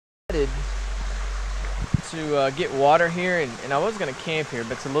To get water here, and I was gonna camp here,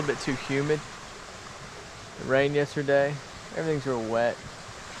 but it's a little bit too humid. It rained yesterday. Everything's real wet.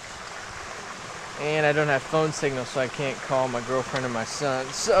 And I don't have phone signal, so I can't call my girlfriend or my son.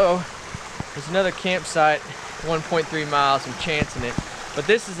 So there's another campsite, 1.3 miles. I'm chancing it. But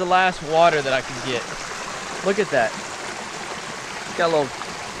this is the last water that I could get. Look at that. It's got a little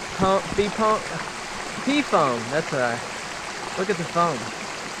pea foam. That's what look at the foam.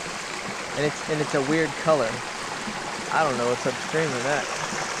 And it's a weird color. I don't know what's upstream of that.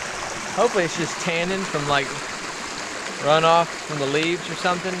 Hopefully it's just tannin from like runoff from the leaves or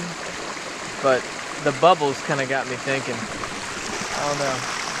something. But the bubbles kind of got me thinking. I don't know.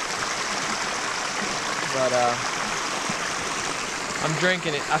 But I'm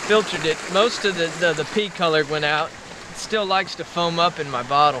drinking it. I filtered it. Most of the pea color went out. It still likes to foam up in my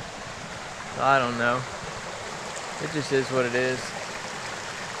bottle. I don't know. It just is what it is.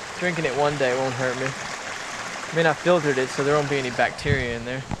 Drinking it one day won't hurt me. I mean, I filtered it, so there won't be any bacteria in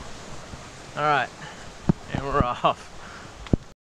there. All right, and we're off.